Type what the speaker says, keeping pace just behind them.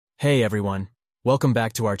Hey everyone, welcome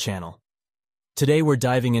back to our channel. Today we're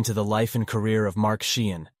diving into the life and career of Mark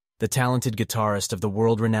Sheehan, the talented guitarist of the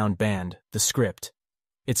world-renowned band, The Script.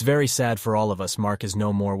 It's very sad for all of us Mark is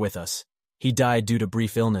no more with us. He died due to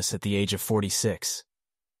brief illness at the age of 46.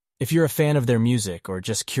 If you're a fan of their music or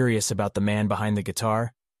just curious about the man behind the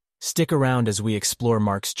guitar, stick around as we explore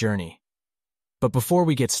Mark's journey. But before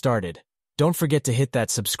we get started, don't forget to hit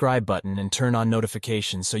that subscribe button and turn on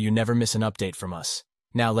notifications so you never miss an update from us.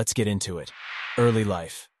 Now let's get into it. Early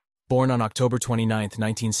life. Born on October 29,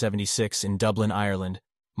 1976 in Dublin, Ireland,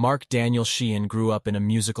 Mark Daniel Sheehan grew up in a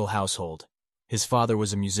musical household. His father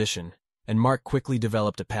was a musician, and Mark quickly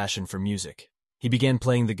developed a passion for music. He began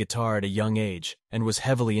playing the guitar at a young age and was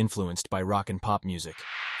heavily influenced by rock and pop music.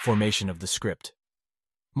 Formation of The Script.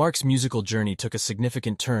 Mark's musical journey took a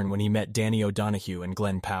significant turn when he met Danny O'Donoghue and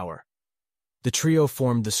Glenn Power. The trio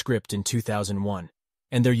formed The Script in 2001.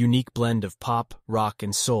 And their unique blend of pop, rock,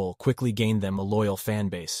 and soul quickly gained them a loyal fan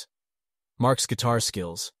base. Mark's guitar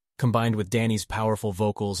skills, combined with Danny's powerful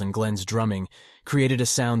vocals and Glenn's drumming, created a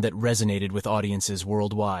sound that resonated with audiences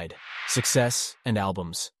worldwide. Success and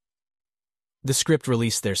albums. The Script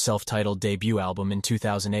released their self-titled debut album in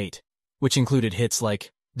 2008, which included hits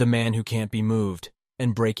like The Man Who Can't Be Moved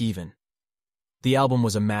and Break Even. The album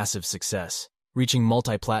was a massive success, reaching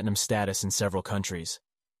multi-platinum status in several countries.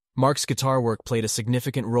 Mark's guitar work played a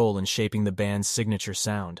significant role in shaping the band's signature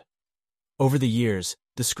sound. Over the years,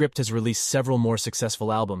 The Script has released several more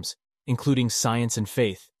successful albums, including Science and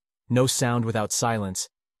Faith, No Sound Without Silence,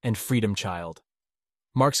 and Freedom Child.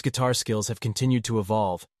 Mark's guitar skills have continued to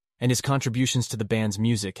evolve, and his contributions to the band's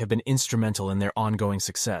music have been instrumental in their ongoing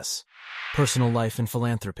success. Personal life and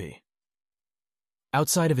philanthropy.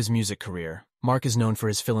 Outside of his music career, Mark is known for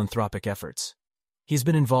his philanthropic efforts. He's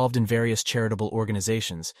been involved in various charitable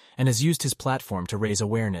organizations and has used his platform to raise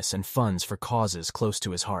awareness and funds for causes close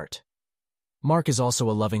to his heart. Mark is also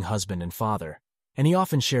a loving husband and father, and he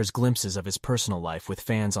often shares glimpses of his personal life with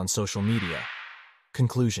fans on social media.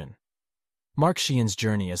 Conclusion. Mark Sheehan's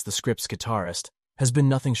journey as The Script's guitarist has been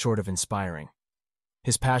nothing short of inspiring.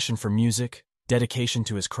 His passion for music, dedication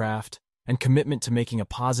to his craft, and commitment to making a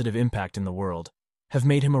positive impact in the world have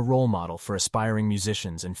made him a role model for aspiring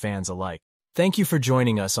musicians and fans alike. Thank you for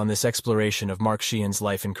joining us on this exploration of Mark Sheehan's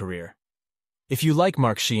life and career. If you like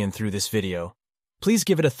Mark Sheehan through this video, please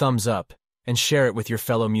give it a thumbs up and share it with your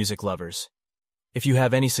fellow music lovers. If you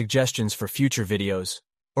have any suggestions for future videos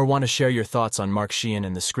or want to share your thoughts on Mark Sheehan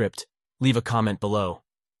and The Script, leave a comment below.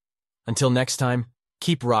 Until next time,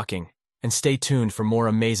 keep rocking and stay tuned for more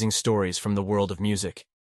amazing stories from the world of music.